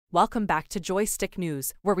Welcome back to Joystick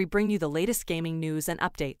News, where we bring you the latest gaming news and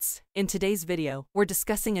updates. In today's video, we're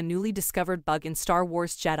discussing a newly discovered bug in Star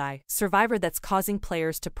Wars Jedi Survivor that's causing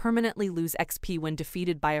players to permanently lose XP when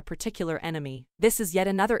defeated by a particular enemy. This is yet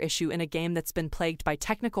another issue in a game that's been plagued by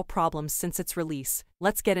technical problems since its release.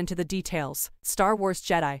 Let's get into the details. Star Wars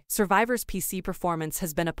Jedi Survivor's PC performance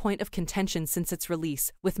has been a point of contention since its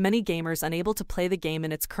release, with many gamers unable to play the game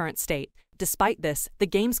in its current state. Despite this, the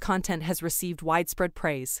game's content has received widespread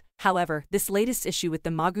praise. However, this latest issue with the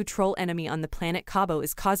Magu troll enemy on the planet Cabo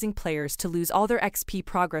is causing players to lose all their XP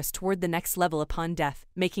progress toward the next level upon death,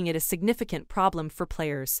 making it a significant problem for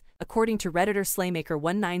players. According to Redditor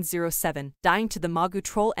Slaymaker1907, dying to the Magu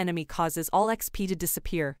troll enemy causes all XP to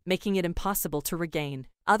disappear, making it impossible to regain.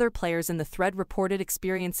 Other players in the thread reported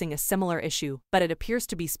experiencing a similar issue, but it appears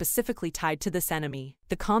to be specifically tied to this enemy.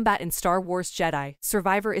 The combat in Star Wars Jedi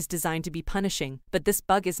Survivor is designed to be punishing, but this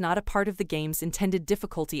bug is not a part of the game's intended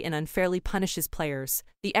difficulty and unfairly punishes players.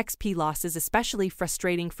 The XP loss is especially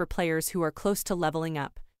frustrating for players who are close to leveling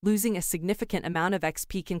up. Losing a significant amount of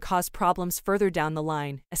XP can cause problems further down the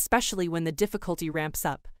line, especially when the difficulty ramps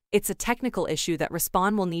up. It's a technical issue that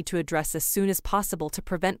Respawn will need to address as soon as possible to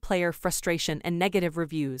prevent player frustration and negative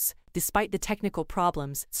reviews. Despite the technical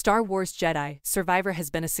problems, Star Wars Jedi Survivor has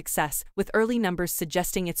been a success, with early numbers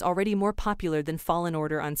suggesting it's already more popular than Fallen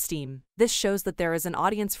Order on Steam. This shows that there is an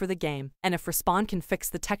audience for the game, and if Respawn can fix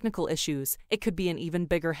the technical issues, it could be an even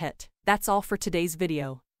bigger hit. That's all for today's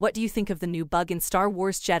video. What do you think of the new bug in Star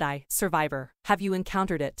Wars Jedi Survivor? Have you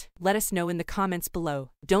encountered it? Let us know in the comments below.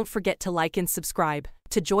 Don't forget to like and subscribe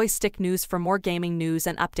to Joystick News for more gaming news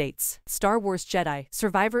and updates. Star Wars Jedi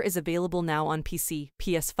Survivor is available now on PC,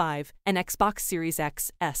 PS5, and Xbox Series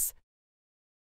X, S.